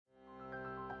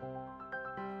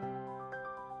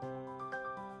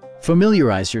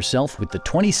Familiarize yourself with the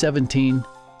 2017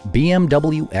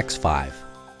 BMW X5.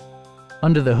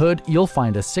 Under the hood, you'll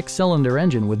find a 6-cylinder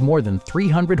engine with more than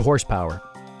 300 horsepower,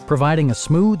 providing a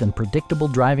smooth and predictable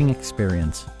driving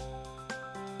experience.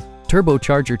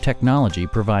 Turbocharger technology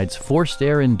provides forced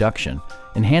air induction,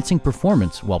 enhancing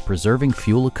performance while preserving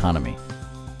fuel economy.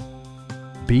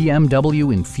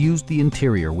 BMW infused the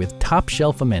interior with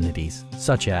top-shelf amenities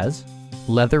such as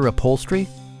leather upholstery,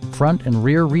 front and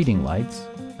rear reading lights,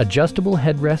 adjustable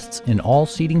headrests in all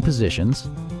seating positions,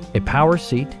 a power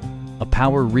seat, a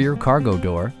power rear cargo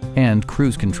door, and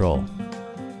cruise control.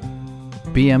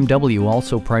 BMW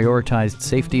also prioritized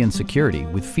safety and security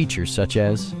with features such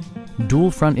as dual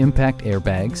front impact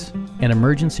airbags, an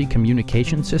emergency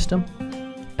communication system,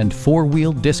 and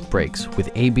 4-wheel disc brakes with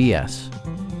ABS.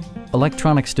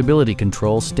 Electronic stability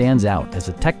control stands out as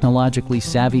a technologically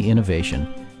savvy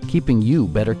innovation, keeping you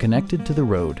better connected to the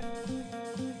road.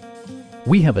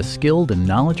 We have a skilled and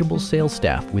knowledgeable sales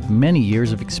staff with many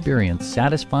years of experience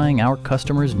satisfying our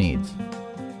customers' needs.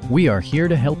 We are here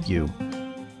to help you.